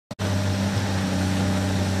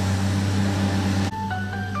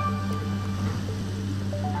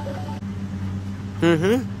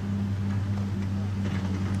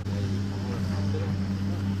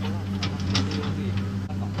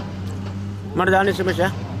මට දාන්න SMS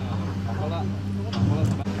එක.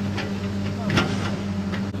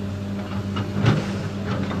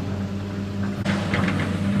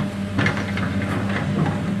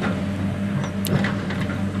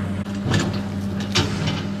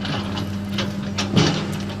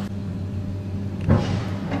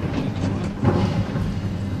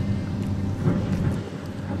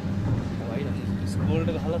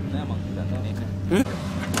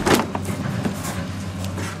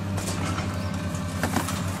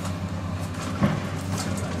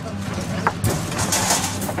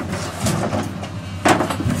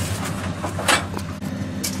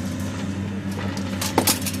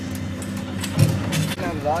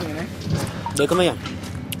 देखो मैं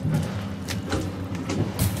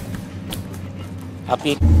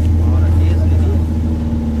आपकी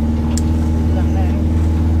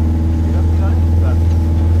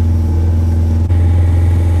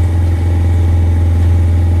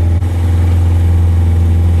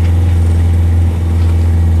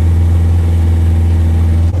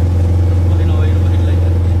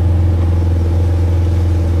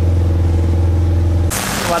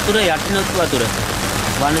වතුර යටිනුත් වතුර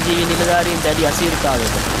වනජීවි නිලධාරීන් දැඩි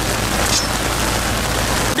අසීරුතාවයක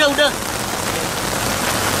උඩ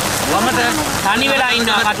වමට තනි වෙලා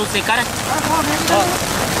ඉන්නවා කටුස්සේ කර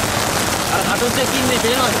අර කටුස්සේ ඉන්නේ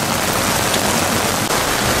තේනවද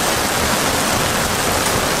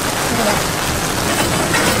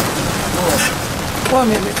ඔව්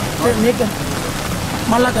මේක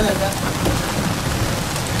මල්ලා කළා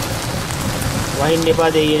වහින්න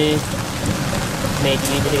එපා දෙයියනේ මේ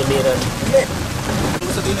ජීවිතේ බේරන්න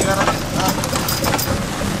Sedini kan?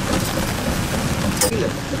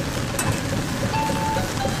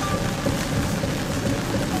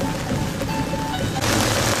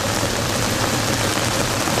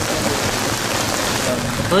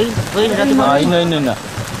 Oi, ini.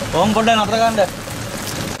 Om koda natra kan deh.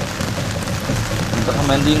 Entah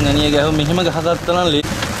mending ini ya gak mihima gak hadat tenan li.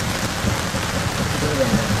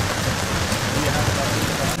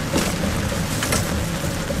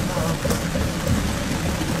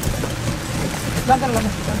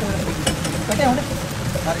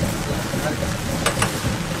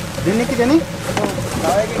 Dini kita ni?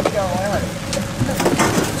 Tahu ke kita orang mana?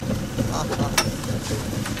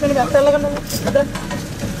 Ini apa lagi kan? Ada?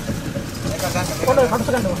 Koda kau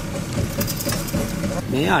sekarang tu?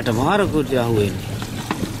 Ni ada mahar aku jauh ini.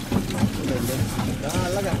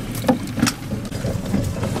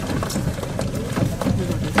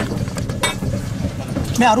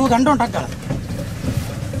 Ni aru gandon tak kala.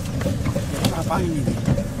 Apa ini?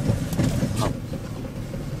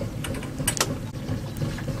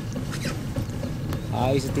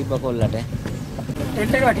 ආයිස තිබ්බ කොල්ලට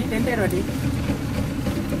tent එක වැඩි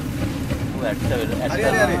ඔය ඇට්ට වෙල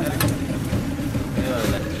හරි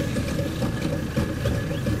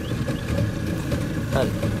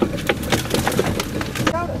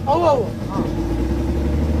ඔව්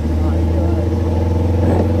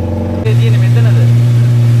ඒ තියෙන්නේ මෙතනද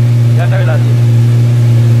යට වෙලා තියෙන්නේ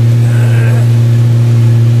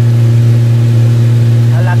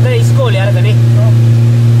අලක ඉස්කෝලේ අරගෙන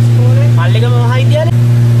ඉස්කෝලේ මල්ලිගම මහවිද්‍යාලේ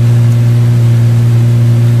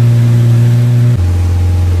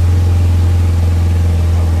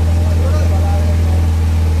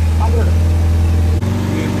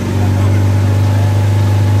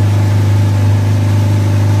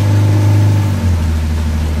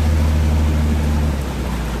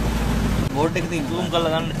बोर्ड एक दिन जूम कर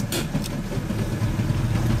लगाने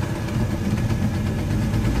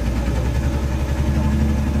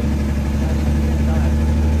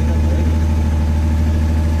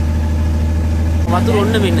वहाँ तो रोड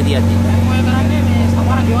ने मिलने दिया थी मैं करांगे मैं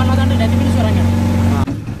हमारा जीवन लगाने नहीं मिल सकेंगे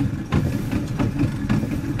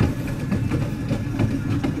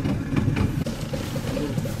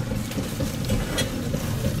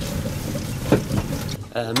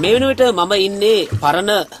මේ වෙනුවට මම ඉන්නේ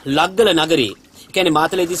පරණ ලග්ගල නගරයේ. ඒ කියන්නේ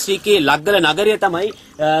මාතලේ දිස්ත්‍රික්කයේ ලග්ගල නගරය තමයි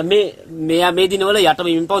මේ දිනවල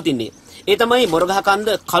යටවෙමින් පවතින්නේ. ඒ තමයි මොරගහකන්ද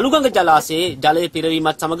කළුගඟ ජලාශයේ ජලය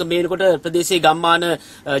පිරවීමත් සමග මේ වෙනකොට ප්‍රදේශයේ ගම්මාන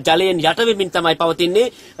ජලයෙන් යටවෙමින් තමයි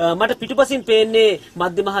පවතින්නේ. මට පිටුපසින් පේන්නේ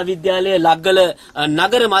මධ්‍ය මහා විද්‍යාලය ලග්ගල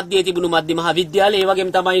නගර මැදයේ තිබුණු මධ්‍ය මහා විද්‍යාලය. ඒ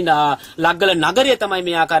වගේම තමයි ලග්ගල නගරය තමයි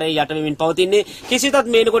මේ ආකාරයෙන් යටවෙමින් පවතින්නේ. කිසිතත්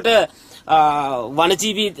මේ වෙනකොට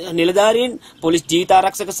වනජීවි නිලධාරීන් පොලිස්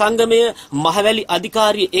ජීවිතාරක්ෂක සංගමය මහවැලි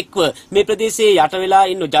අධිකාරිය එක්ව මේ ප්‍රදේශයේ යට වෙලා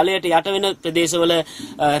ඉන්න ජලයට යට වෙන ප්‍රදේශවල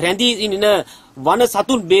රැඳී ඉන්න වන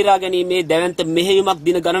සතුන් බේරා ගැනීමේ දැවැන්ත මෙහෙයුමක්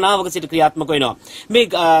දින ගණනාවක සිට ක්‍රියාත්මක වෙනවා. මේ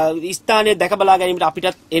ස්ථානයේ දැක බලා ගැනීමට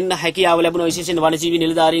අපිටත් එන්න හැකියාව ලැබුණා විශේෂයෙන් වනජීවි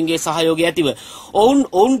නිලධාරීන්ගේ සහයෝගය ඇතිව.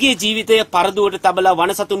 ඔවුන්ගේ ජීවිතය පරදුවට තබලා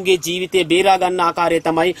වන සතුන්ගේ ජීවිතය බේරා ගන්න ආකාරය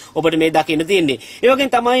තමයි ඔබට මේ දකින්න තියෙන්නේ. ඒ වගේම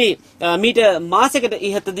තමයි මීට මාසයකට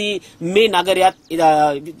ඉහතදී මේ නගරයත්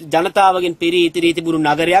ජනතාවගෙන් පිරී ඉතිරී තිබුණු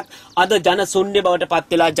නගරයක් අද ජන ශුන්‍ය බවට පත්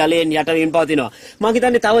වෙලා ජලයෙන් යට වෙමින් පවතිනවා. මම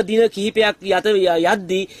හිතන්නේ තව දින කිහිපයක්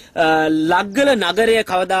යද්දී ලග්ගල නගරය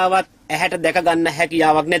කවදාවත් ඇහැට දැක ගන්න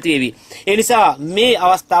හැකියාවක් නැති වෙවි. ඒ නිසා මේ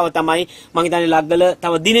අවස්ථාව තමයි මම හිතන්නේ ලග්ගල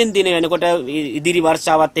තව දිනෙන් දින වෙනකොට ඉදිරි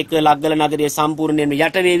වර්ෂාවත් එක්ක ලග්ගල නගරය සම්පූර්ණයෙන්ම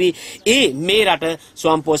යට වෙවි. මේ රට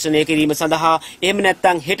ස්වයං පෝෂණය කිරීම සඳහා එහෙම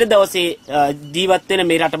නැත්නම් හෙට දවසේ ජීවත් වෙන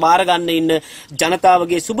මේ රට බාර ගන්න ඉන්න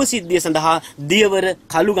ජනතාවගේ සුබ සිද්ධිය සඳහා දියවර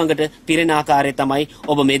කළු ගඟට පිරෙන ආකාරය තමයි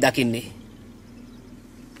ඔබ මේ දකින්නේ.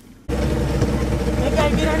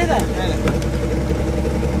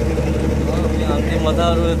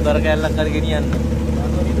 මතාරු දර කැල්ලක් හරි ගෙනියන්න.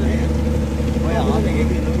 ඔය ආමෙගේ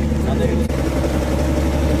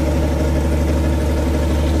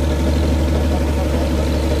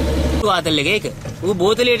වාතල් එක ඒක. ඌ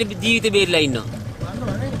බෝතලයට ජීවිත බේරලා ඉන්නවා.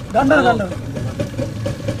 ගන්න.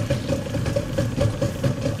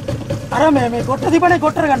 අර මේ කොට්ට තිබනේ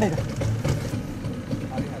කොට්ටර ගන්න එක.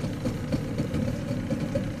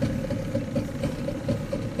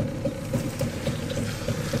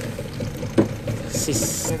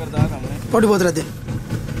 පොඩි බෝතලයක් දෙන්න.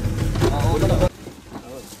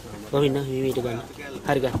 කොවින්න හිමීට ගන්න.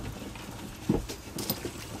 හරි ගන්න.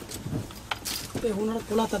 ඒ උනට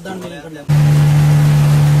කොලත් දාන්න දෙන්න.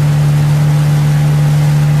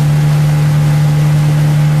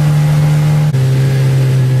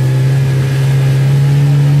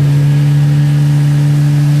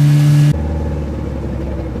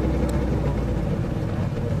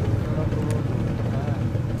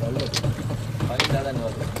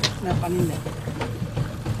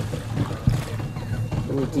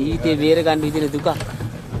 ජීවිතේ බේර ගන්න විදින දුක.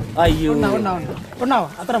 අයියෝ. ඔන්න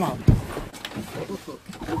අතරමාව.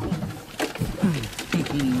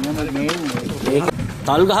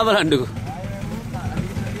 තල් ගහ බලන්නකෝ.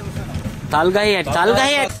 තල් ගහේ ඇට.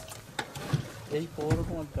 එයි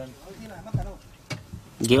පොරකමක් ගන්න.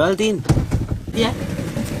 ගෙවල් තියෙන. තියා.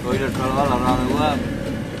 ටොයිලට් වල ලරනවා.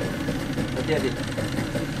 ඇටි.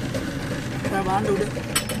 බාන්න උඩ.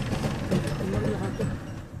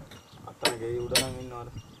 අතනගේ උඩ නම් ඉන්නවද?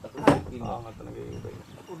 අතනගේ උඩ.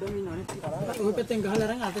 උඩම ඉන්නවනේ. ඔය පැත්තෙන් ගහලා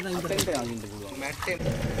අරන් අතට අයින් කරලා යන්න පුළුවන්. මැට්ටේ.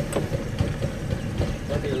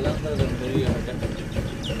 බඩේ ලස්සනට බෙරියට.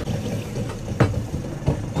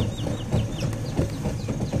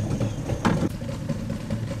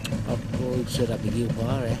 Approach the big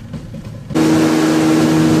bar.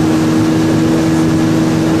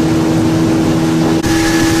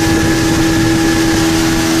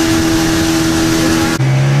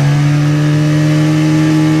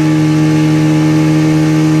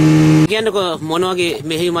 මොන වගේ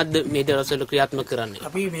මෙහෙයුමක්ද මේ දවස්වල ක්‍රියාත්මක කරන්නේ?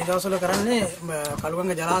 අපි මේ දවස්වල කරන්නේ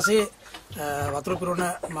කළුගඟ ජලාශයේ වතුර පුරවන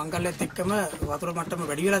මංගල්‍යත් එක්කම වතුර මට්ටම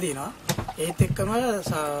වැඩි වෙලා තියෙනවා. ඒත් එක්කම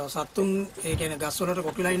සත්තුන් ඒ කියන්නේ ගස් වලට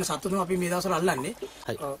කොකිලා ඉන්න සත්තුන් අපි මේ දවස්වල අල්ලන්නේ.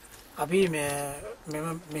 අපි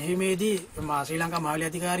මෙහෙයුමේදී ශ්‍රී ලංකා මහවැලි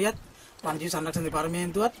අධිකාරියත් වනජීවි සංරක්ෂණ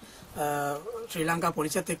දෙපාර්තමේන්තුවත් ශ්‍රී ලංකා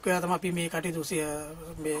පොලිසියත් එක්ක තමයි අපි මේ කටයුතු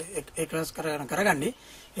මේ එකලස් කරගන්නේ.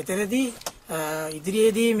 එතනදී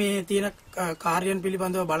ඉදිරියේදී මේ තියෙන කාර්යයන්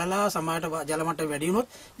පිළිබඳව බලලා සමාජයට ජල මට්ටම වැඩි වුණොත්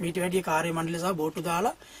මීට වැඩි කාර්ය මණ්ඩල සහ බෝට්ටු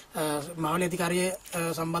දාලා මහවැලි අධිකාරිය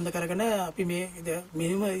සම්බන්ධ කරගෙන අපි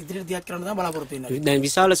මෙහෙම ඉදිරියට දියත් කරන්න තමයි බලාපොරොත්තු වෙන්නේ. දැන්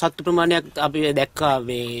විශාල සත්තු ප්‍රමාණයක් අපි දැක්කා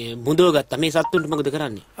මේ මුදව ගත්තා. මේ සත්තුන්ට මොකද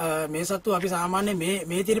කරන්නේ? මේ සත්තු අපි සාමාන්‍ය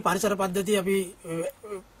මේ තියෙන පරිසර පද්ධතිය අපි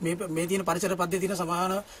මේ තියෙන පරිසර පද්ධතියට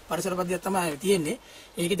සමාන පරිසර පද්ධතියක් තමයි තියෙන්නේ.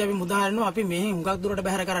 ඒකෙදි අපි මුදා හරිනවා. අපි මේ හුඟක් දුරට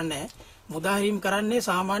බැහැර කරන්නේ නැහැ. මුදා හැරීම් කරන්නේ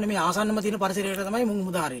සාමාන්‍ය මේ ආසන්නම තියෙන පරිසරයකට තමයි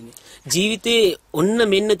මුදා හරින්නේ. ජීවිතේ ඔන්න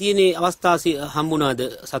මෙන්න තියෙන අවස්ථා හම්බුණාද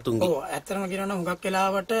සතුන්ගේ? ඔව් ඇත්තටම කියනවා නම් හුඟක්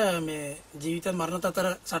වෙලාවට මේ ජීවිත මරණ තතර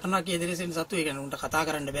සටනක් ඉදිරියෙන් සතු ඒ කියන්නේ උන්ට කතා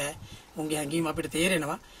කරන්න බෑ. උන්ගේ හැඟීම් අපිට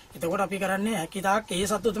තේරෙනවා. එතකොට අපි කරන්නේ හැකිතාක් ඒ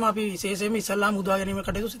සතු තමයි අපි විශේෂයෙන්ම ඉස්සල්ලාම මුදා ගැනීම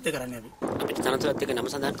කටයුතු සිදු කරන්නේ අපි. අපිට තනතුරත් එක්ක නම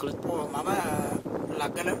සඳහන් කළොත්. ඔව් මම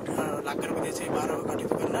ලග්ගල ප්‍රදේශයේ බාරව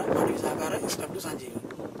කටයුතු කරන පරිවිසාකාර SW සංජීව.